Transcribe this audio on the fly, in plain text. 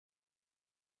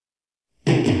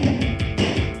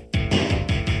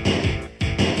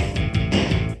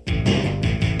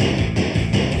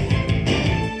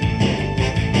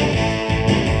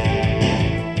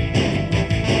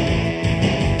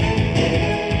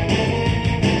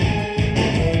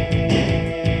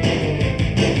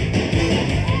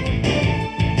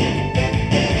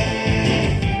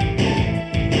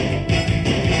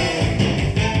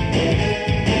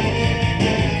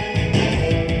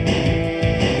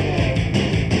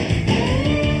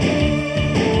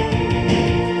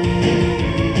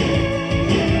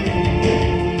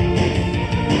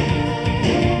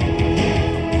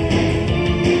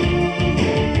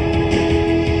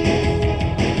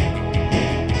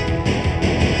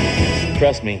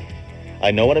Trust me,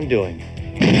 I know what I'm doing.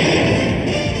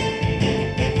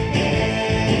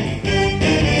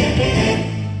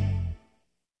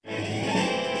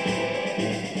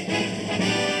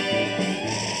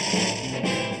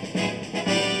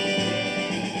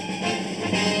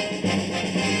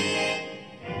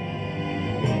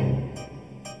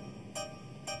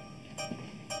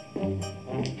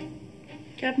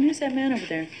 Captain, who's that man over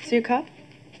there? Is he a cop?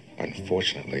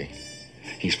 Unfortunately,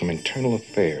 he's from Internal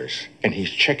Affairs, and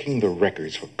he's checking the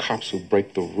records for cops who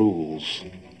break the rules.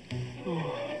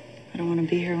 Oh, I don't want to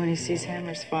be here when he sees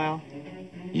Hammer's file.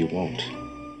 You won't.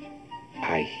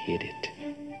 I hid it.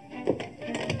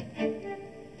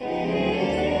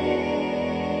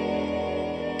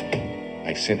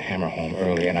 I sent Hammer home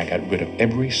early, and I got rid of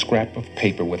every scrap of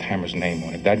paper with Hammer's name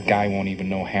on it. That guy won't even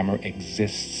know Hammer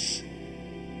exists.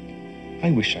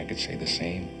 I wish I could say the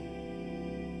same.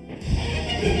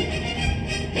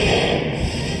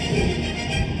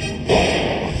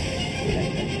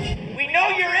 We know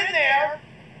you're in there.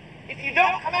 If you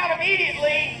don't come out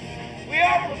immediately, we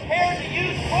are prepared to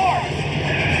use force.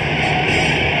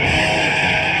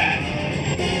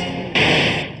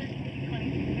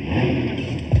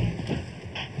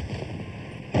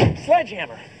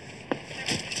 Sledgehammer.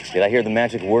 Did I hear the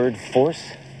magic word,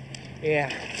 force?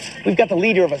 Yeah. We've got the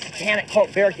leader of a satanic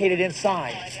cult barricaded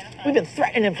inside. We've been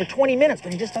threatening him for 20 minutes,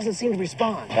 but he just doesn't seem to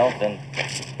respond. Well, then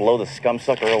blow the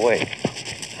scum-sucker away.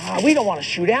 We don't want to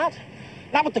shoot out.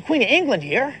 Not with the Queen of England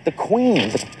here. The Queen?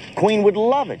 The Queen would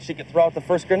love it. She could throw out the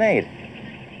first grenade.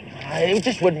 It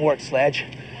just wouldn't work, Sledge.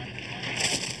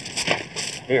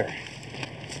 Here.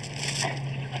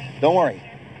 Don't worry.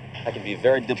 I can be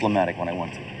very diplomatic when I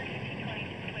want to.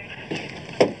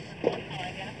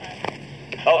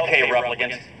 Okay,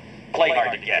 replicants. Play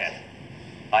hard to get.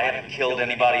 I haven't killed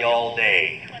anybody all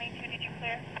day.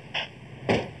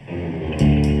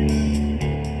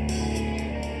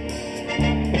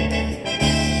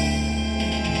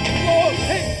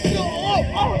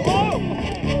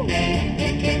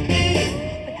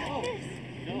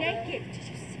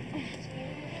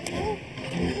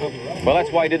 Well,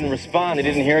 that's why he didn't respond. He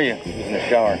didn't hear you. He was in the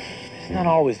shower. It's not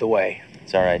always the way.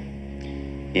 It's all right.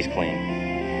 He's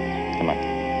clean. Come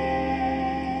on.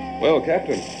 Well,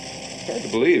 Captain, it's hard to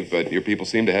believe, but your people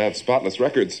seem to have spotless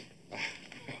records.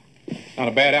 Not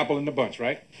a bad apple in the bunch,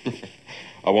 right?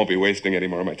 I won't be wasting any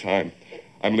more of my time.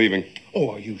 I'm leaving. Oh,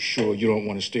 are you sure you don't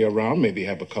want to stay around? Maybe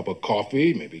have a cup of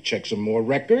coffee, maybe check some more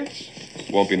records?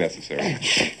 Won't be necessary.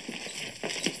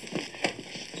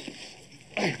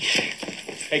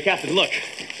 Hey, Captain, look.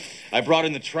 I brought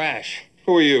in the trash.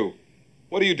 Who are you?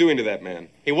 What are you doing to that man?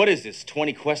 Hey, what is this,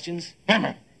 20 questions?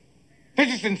 Hammer,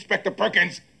 this is Inspector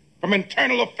Perkins from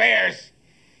Internal Affairs.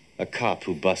 A cop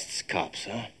who busts cops,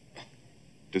 huh?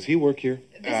 Does he work here?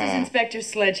 This is Inspector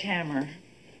Sledgehammer.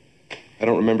 I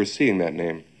don't remember seeing that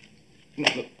name.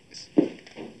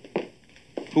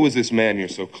 Who is this man you're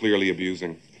so clearly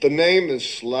abusing? The name is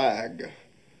Slag.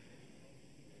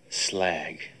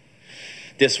 Slag.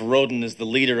 This rodent is the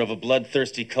leader of a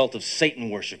bloodthirsty cult of Satan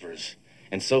worshippers.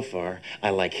 And so far, I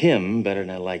like him better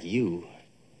than I like you.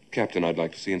 Captain, I'd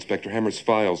like to see Inspector Hammer's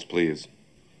files, please.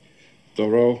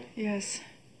 Thoreau, Yes.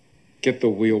 get the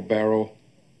wheelbarrow.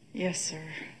 Yes, sir.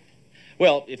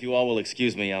 Well, if you all will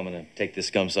excuse me, I'm going to take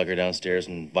this scumsucker downstairs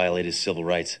and violate his civil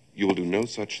rights. You will do no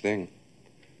such thing.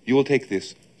 You will take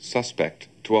this suspect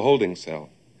to a holding cell,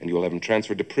 and you will have him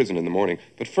transferred to prison in the morning.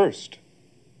 But first,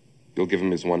 you'll give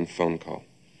him his one phone call.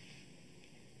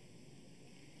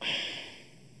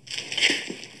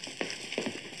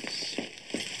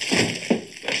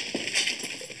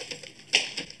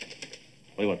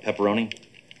 What do you want, pepperoni?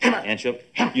 Ancho?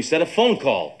 You said a phone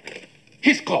call.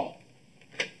 His call.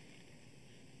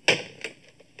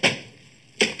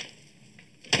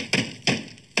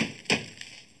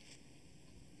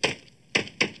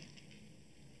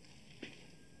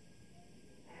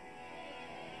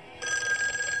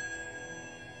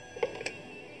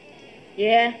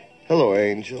 Yeah? Hello,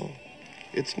 Angel.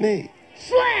 It's me.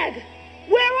 Slag!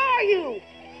 Where are you?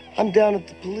 I'm down at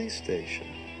the police station.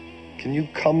 Can you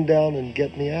come down and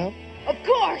get me out? Of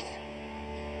course!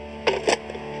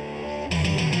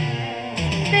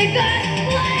 They got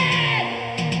Sledge!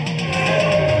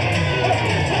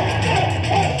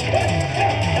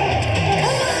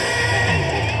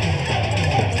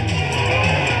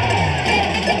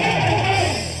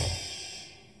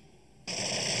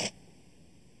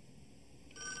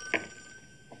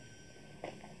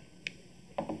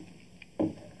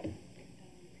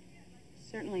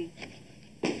 Certainly.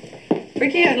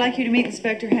 Ricky, I'd like you to meet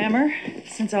Inspector Hammer.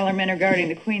 Since all our men are guarding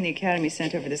the Queen, the Academy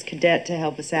sent over this cadet to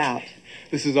help us out.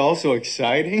 This is all so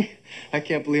exciting. I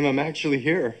can't believe I'm actually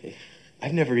here.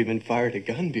 I've never even fired a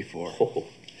gun before. Oh.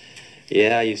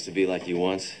 Yeah, I used to be like you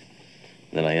once.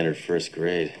 Then I entered first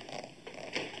grade.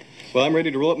 Well, I'm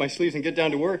ready to roll up my sleeves and get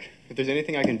down to work. If there's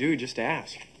anything I can do, just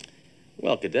ask.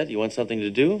 Well, Cadet, you want something to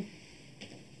do?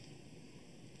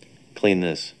 Clean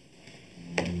this.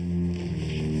 Oh,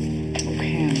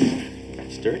 Hammer.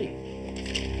 It's dirty.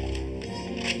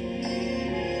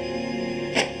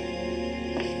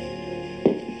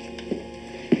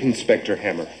 Inspector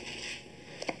Hammer,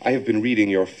 I have been reading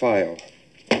your file.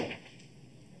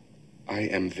 I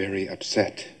am very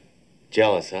upset.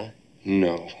 Jealous, huh?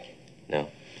 No. No.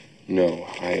 No,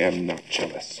 I am not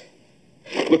jealous.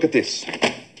 Look at this.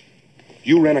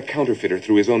 You ran a counterfeiter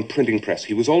through his own printing press.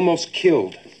 He was almost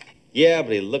killed. Yeah,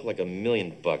 but he looked like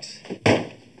 $1,000,000.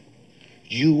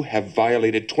 You have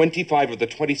violated 25 of the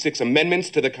 26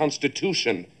 amendments to the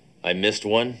Constitution. I missed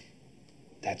one?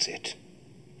 That's it.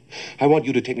 I want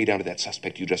you to take me down to that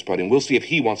suspect you just brought in. We'll see if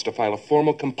he wants to file a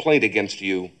formal complaint against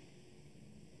you.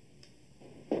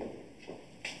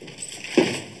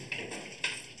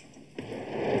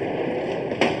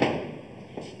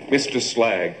 Mr.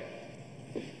 Slag,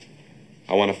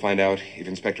 I want to find out if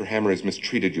Inspector Hammer has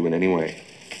mistreated you in any way.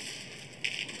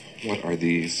 What are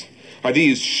these? Are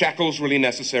these shackles really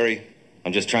necessary?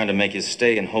 I'm just trying to make his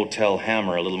stay in Hotel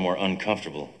Hammer a little more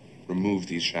uncomfortable. Remove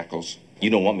these shackles. You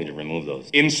don't want me to remove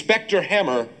those. Inspector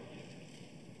Hammer!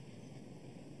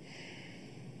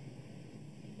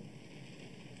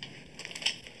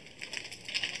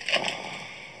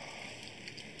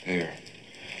 There.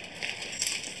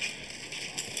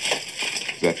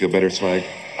 Does that feel better, Slag?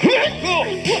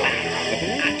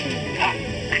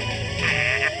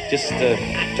 Just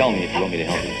tell me if you want me to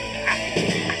help you.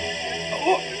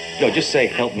 No, just say,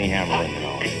 help me, Hammer, and then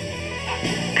I'll...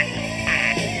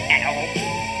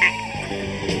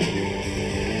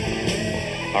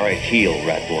 All right, heel,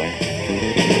 rat boy.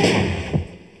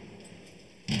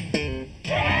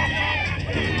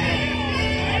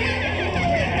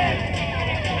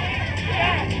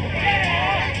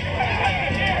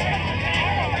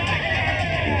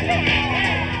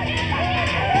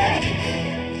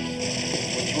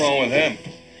 What's wrong with him?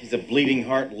 He's a bleeding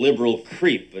heart liberal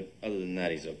creep, but other than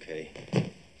that, he's okay.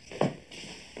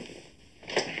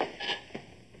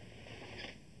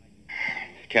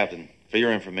 Captain, for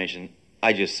your information,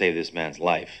 I just saved this man's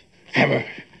life. Hammer,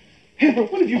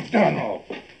 what have you done? Oh.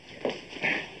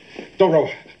 Doro,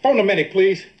 phone the medic,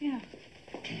 please. Yeah.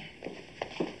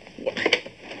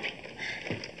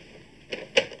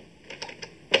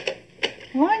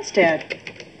 Line's dead.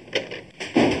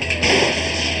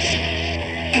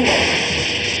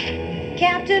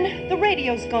 Captain, the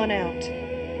radio's gone out.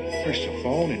 First the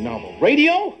phone and now the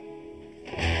radio?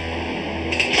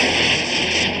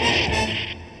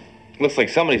 Looks like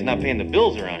somebody's not paying the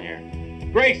bills around here.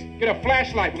 Grace, get a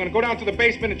flashlight. We're gonna go down to the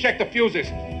basement and check the fuses.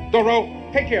 Doro,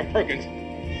 take care of Perkins.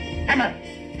 Hammer,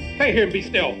 stay here and be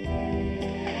still.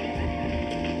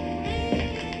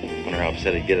 Wonder how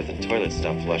upset he'd get if the toilet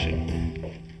stopped flushing.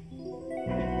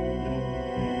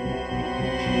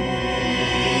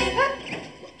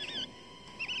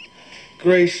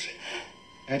 Grace,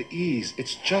 at ease.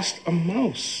 It's just a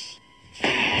mouse.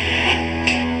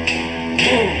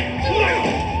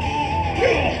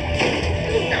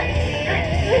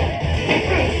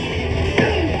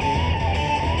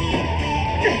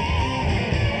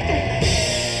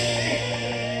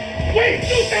 Wait,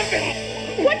 do something!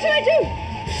 What should I do?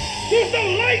 Use the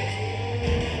light!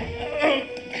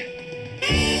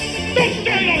 Don't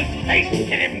stand on his face!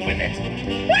 Hit him with it!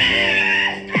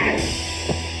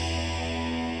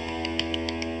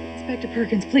 Inspector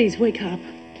Perkins, please wake up.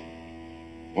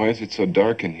 Why is it so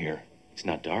dark in here? It's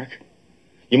not dark.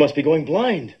 You must be going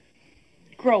blind.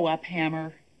 Grow up,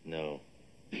 Hammer. No.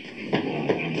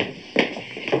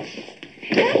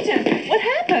 Captain, what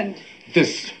happened?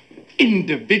 This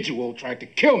individual tried to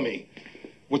kill me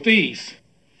with these.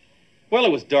 Well,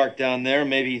 it was dark down there.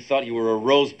 Maybe he thought you were a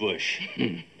rose bush.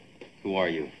 Who are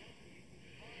you?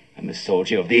 I'm a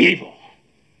soldier of the evil.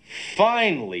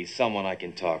 Finally, someone I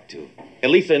can talk to.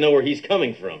 At least I know where he's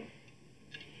coming from.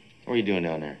 What are you doing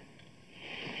down there?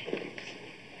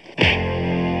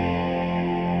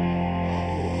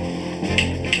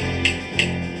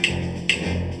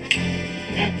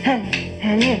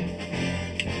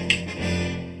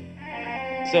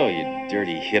 So, you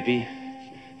dirty hippie.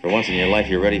 For once in your life,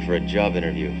 you're ready for a job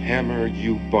interview. Hammer,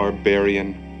 you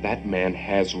barbarian. That man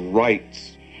has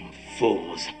rights.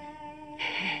 Fools.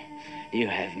 You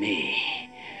have me.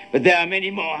 But there are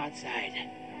many more outside.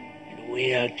 And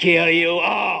we'll kill you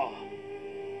all.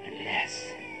 Unless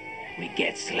we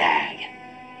get Slag.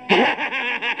 How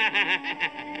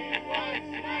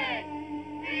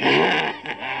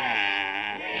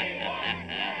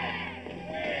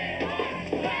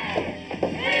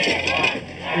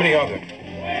many are there?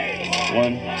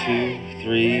 1, 2,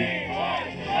 3,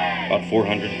 about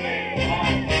 400.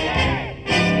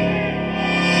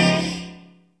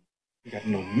 We got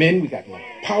no men, we got no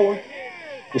power.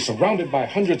 We're surrounded by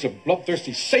hundreds of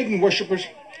bloodthirsty Satan worshippers.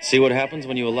 See what happens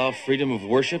when you allow freedom of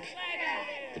worship?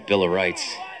 The Bill of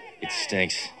Rights. It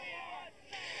stinks.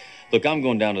 Look, I'm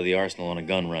going down to the arsenal on a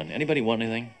gun run. Anybody want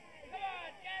anything?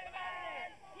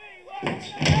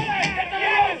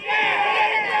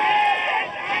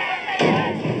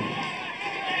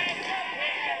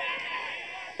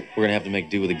 We're gonna have to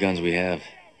make do with the guns we have.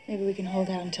 Maybe we can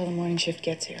hold out until the morning shift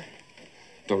gets here.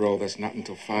 Thoreau, that's not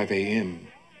until 5 a.m.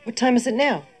 What time is it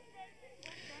now?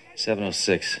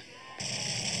 7:06.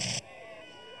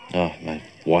 Oh, my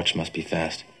watch must be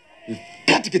fast. We've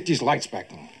got to get these lights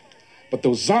back on. But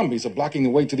those zombies are blocking the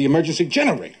way to the emergency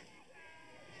generator.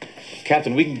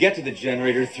 Captain, we can get to the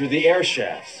generator through the air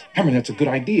shafts. Hammer, that's a good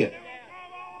idea.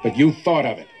 But you thought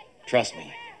of it. Trust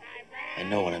me. I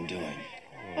know what I'm doing.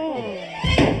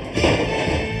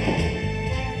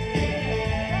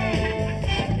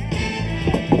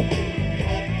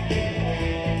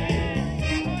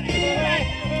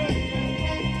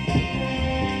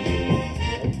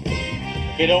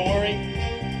 Okay, don't worry.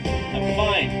 I'm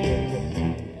fine.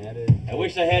 I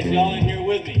wish I had you all in here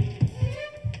with me.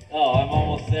 Oh, I'm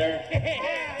almost there.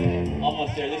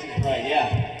 Almost there. This is right,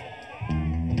 yeah.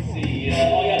 Let's see.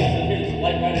 Oh, yeah, there's a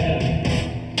light right ahead of me.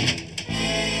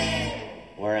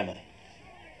 Where am I?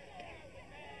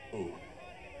 Ooh.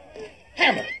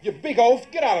 Hammer, you big oaf,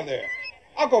 get out of there.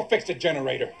 I'll go fix the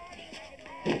generator.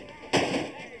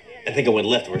 I think I went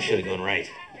left where I should have gone right.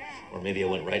 Or maybe I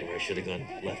went right where I should have gone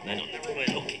left. And I don't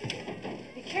know. Okay.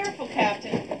 Be careful,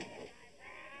 Captain.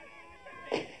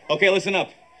 Okay, listen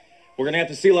up. We're gonna have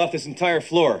to seal off this entire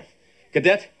floor.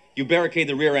 Cadet, you barricade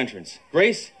the rear entrance.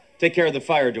 Grace, take care of the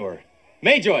fire door.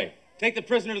 Mayjoy, take the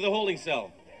prisoner to the holding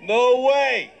cell. No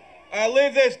way! I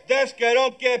leave this desk, I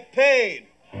don't get paid.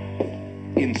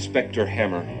 Inspector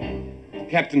Hammer.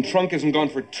 Captain Trunk isn't gone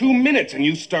for 2 minutes and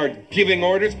you start giving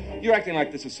orders? You're acting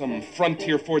like this is some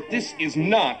frontier fort. This is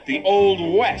not the Old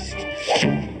West.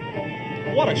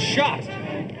 What a shot!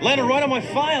 Landed right on my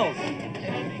files.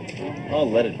 I'll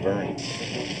let it burn.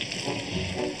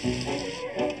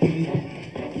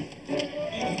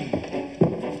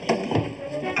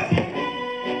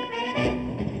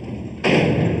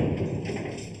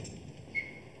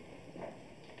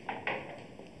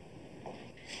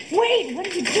 Wait, what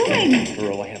are you doing?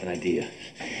 Earl, I have an idea.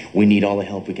 We need all the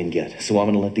help we can get, so I'm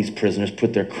gonna let these prisoners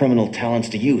put their criminal talents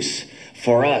to use.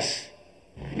 For us.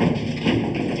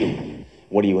 You,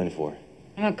 what are you in for?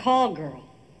 I'm a call girl.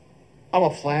 I'm a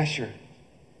flasher.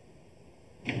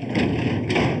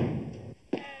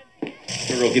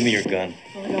 Earl, give me your gun.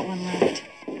 Well, I got one left.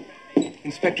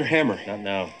 Inspector Hammer. Not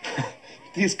now.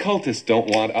 These cultists don't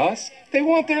want us. They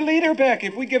want their leader back.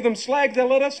 If we give them slag, they'll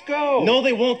let us go. No,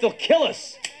 they won't. They'll kill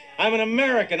us. I'm an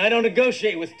American. I don't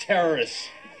negotiate with terrorists.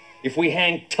 If we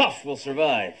hang tough, we'll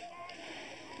survive.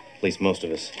 At least most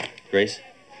of us. Grace?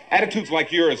 Attitudes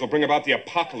like yours will bring about the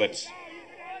apocalypse.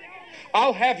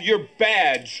 I'll have your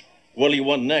badge. What do you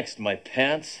want next, my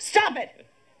pants? Stop it!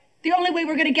 The only way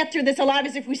we're gonna get through this alive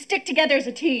is if we stick together as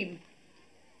a team.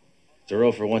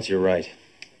 Thoreau, for once, you're right.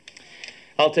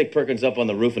 I'll take Perkins up on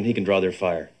the roof and he can draw their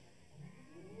fire.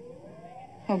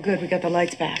 Oh, good, we got the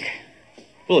lights back.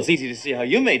 Well, it's easy to see how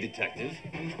you made detective.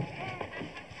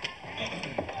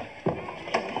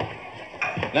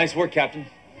 Nice work, Captain.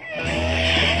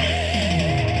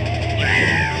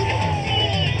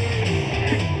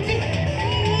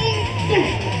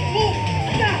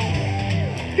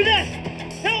 Cadet,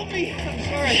 help me! I'm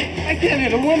sorry, I can't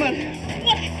hit a woman.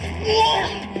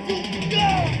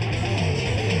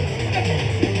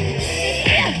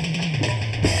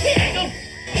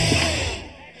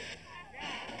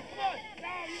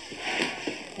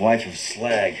 Wife of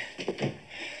Slag. Help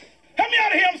me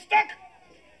out of here, I'm stuck!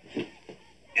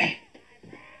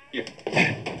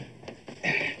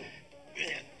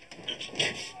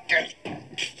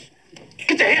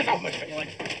 Get your hands off my face!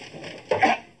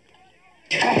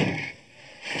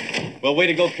 Well, way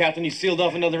to go, Captain. You sealed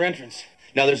off another entrance.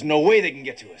 Now there's no way they can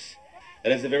get to us.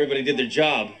 That is, if everybody did their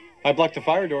job. I blocked the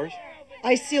fire doors.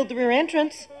 I sealed the rear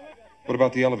entrance. What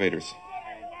about the elevators?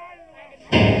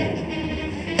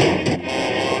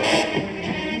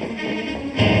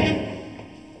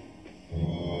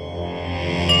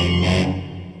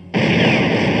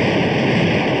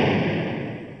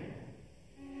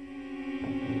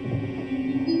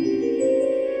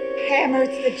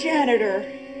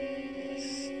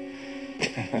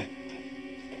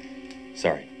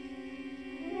 Sorry.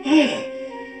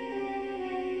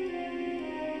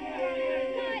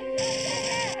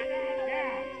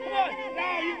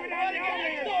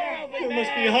 There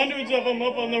must be hundreds of them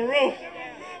up on the roof,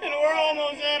 and we're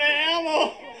almost out of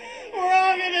ammo. We're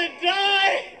all gonna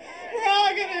die. We're all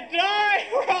gonna die.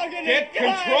 We're all gonna Get die.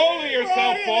 control of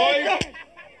yourself, boys.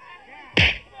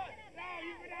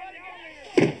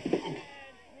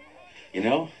 You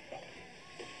know,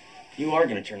 you are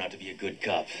going to turn out to be a good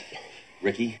cop,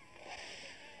 Ricky.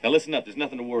 Now listen up, there's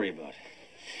nothing to worry about.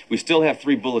 We still have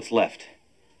 3 bullets left.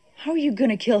 How are you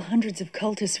gonna kill hundreds of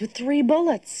cultists with 3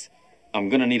 bullets? I'm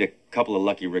going to need a couple of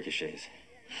lucky ricochets.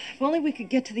 If only we could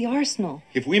get to the arsenal.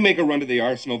 If we make a run to the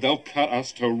arsenal, they'll cut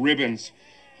us to ribbons.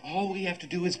 All we have to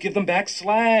do is give them back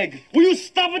Slag. Will you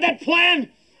stop with that plan?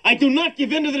 I do not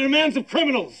give in to the demands of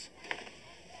criminals.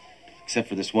 Except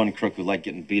for this one crook who liked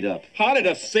getting beat up. How did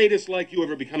a sadist like you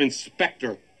ever become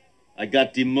inspector? I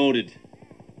got demoted.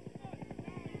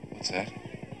 What's that?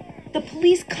 The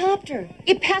police copter.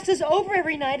 It passes over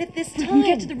every night at this We time. can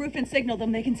get to the roof and signal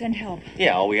them. They can send help.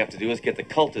 Yeah, all we have to do is get the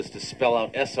cultists to spell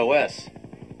out SOS.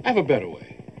 I have a better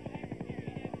way.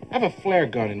 I have a flare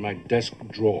gun in my desk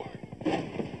drawer.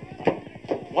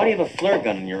 Why do you have a flare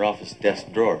gun in your office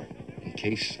desk drawer? In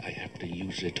case I have to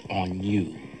use it on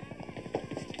you.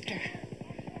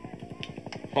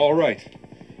 All right.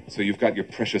 So you've got your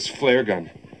precious flare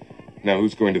gun. Now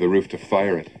who's going to the roof to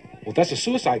fire it? Well, that's a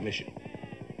suicide mission.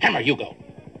 Hammer, you go.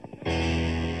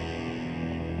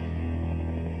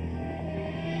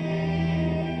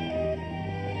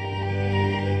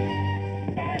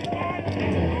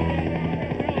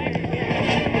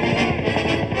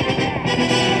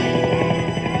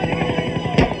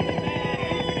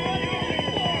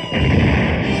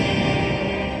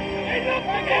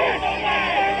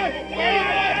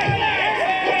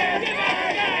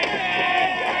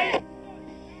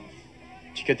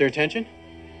 Did you get their attention?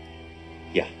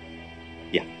 Yeah.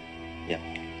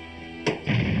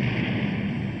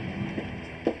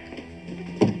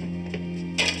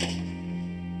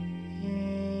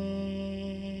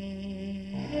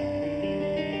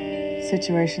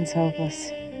 Situation's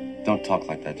hopeless. Don't talk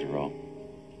like that, Jerome.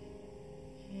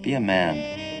 Be a man.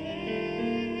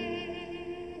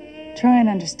 Try and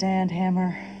understand,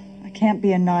 Hammer. I can't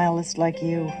be a nihilist like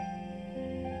you.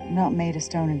 I'm not made of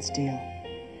stone and steel.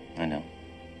 I know.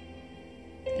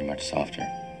 You're much softer.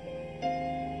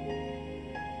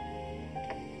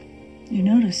 You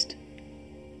noticed.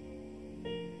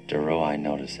 Duro, I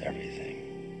notice everything.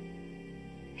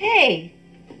 Hey,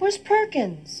 where's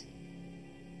Perkins?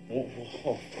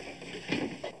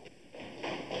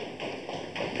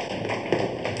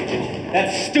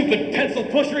 That stupid pencil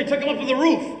pusher, he took him up to the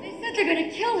roof. They said they're gonna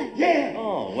kill him. Yeah.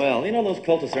 Oh, well, you know, those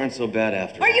cultists aren't so bad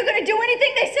after all. Are you gonna do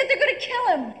anything? They said they're gonna kill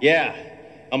him. Yeah.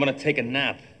 I'm gonna take a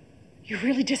nap. You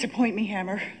really disappoint me,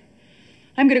 Hammer.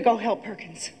 I'm gonna go help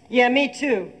Perkins. Yeah, me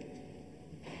too.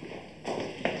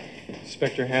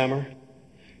 Inspector Hammer,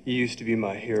 you used to be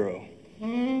my hero.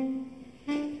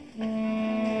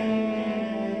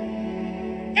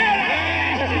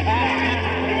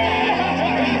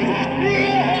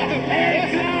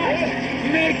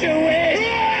 Make a wish!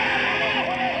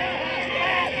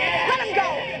 Let him go.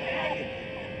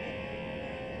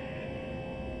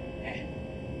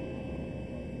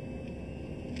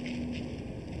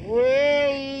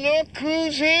 Well, look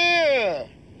who's here.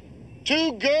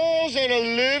 2 girls and a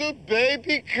little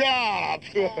baby cop.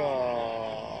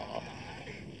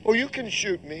 Oh, you can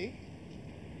shoot me.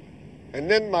 And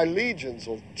then my legions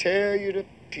will tear you to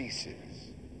pieces.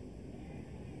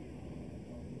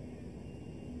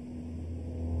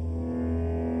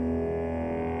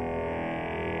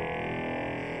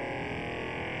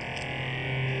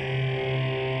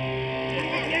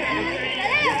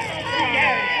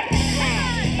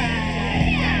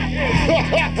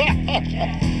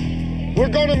 We're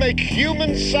gonna make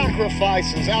human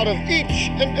sacrifices out of each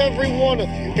and every one of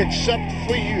you, except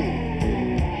for you.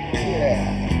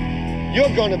 Yeah,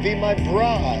 you're gonna be my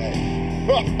bride.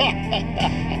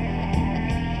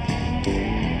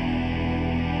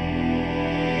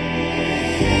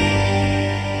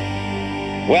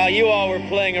 While you all were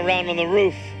playing around on the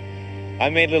roof,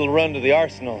 I made a little run to the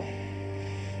arsenal.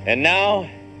 And now,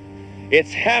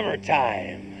 it's hammer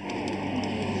time.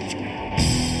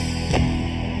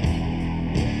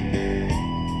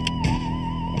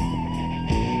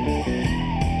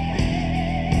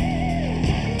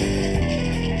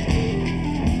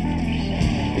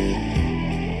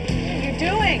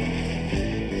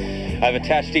 I've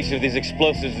attached each of these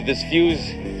explosives to this fuse,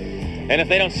 and if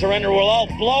they don't surrender, we'll all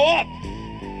blow up.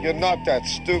 You're not that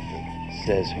stupid.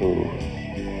 Says who?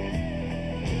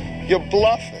 You're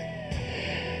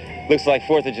bluffing. Looks like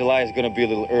 4th of July is going to be a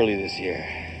little early this year.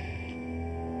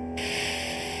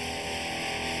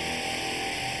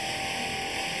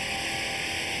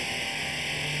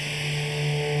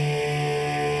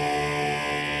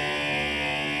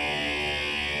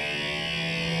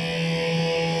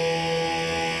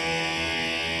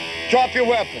 Drop your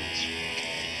weapons.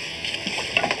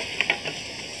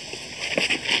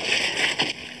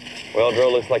 Well, Joe,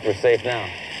 looks like we're safe now.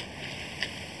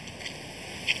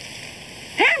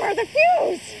 Hammer, the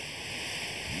fuse!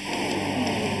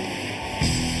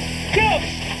 Get up!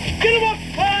 Get him up!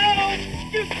 Help!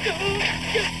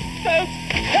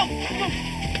 Help!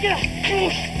 Get up!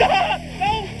 Stop!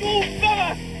 No,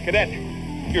 stop! Cadet,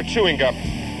 you're chewing gum.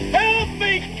 Help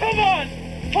me! Come on!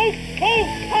 Ho! Ho!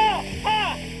 Ha!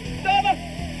 Ha! Stop!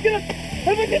 Get up!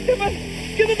 Help me get them!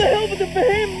 Get to the help of the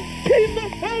him! Keep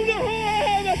the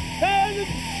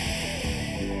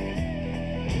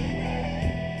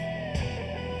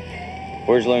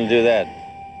Where'd you learn to do that?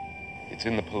 It's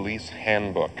in the police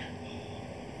handbook.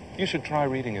 You should try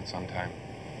reading it sometime.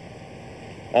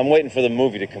 I'm waiting for the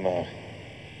movie to come out.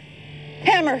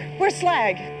 Hammer, where's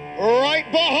Slag? Right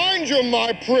behind you,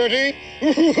 my pretty.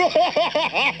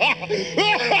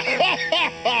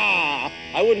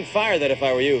 I wouldn't fire that if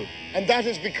I were you. And that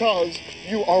is because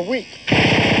you are weak.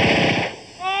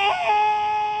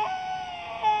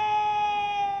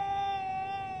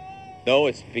 No,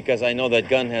 it's because I know that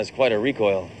gun has quite a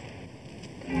recoil.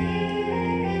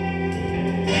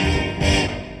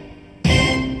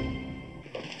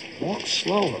 Walk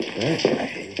slower, man.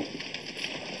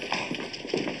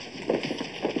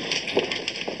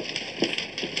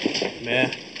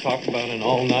 Man, talk about an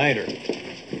all-nighter.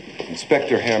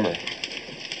 Inspector Hammer,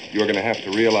 you're going to have to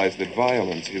realize that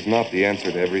violence is not the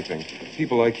answer to everything.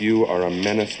 People like you are a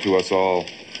menace to us all.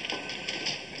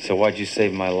 So why'd you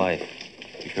save my life?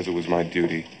 Because it was my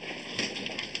duty.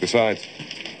 Besides,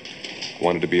 I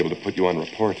wanted to be able to put you on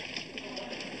report.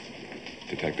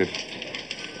 Detective?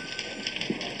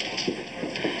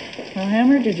 Well,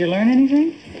 Hammer, did you learn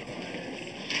anything?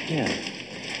 Yeah.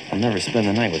 I'll never spend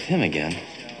the night with him again.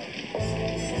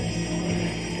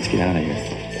 Let's get out of here.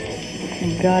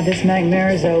 Thank God this nightmare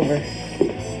is over.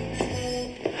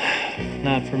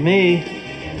 Not for me.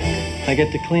 I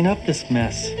get to clean up this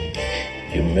mess.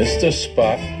 You missed a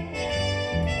spot.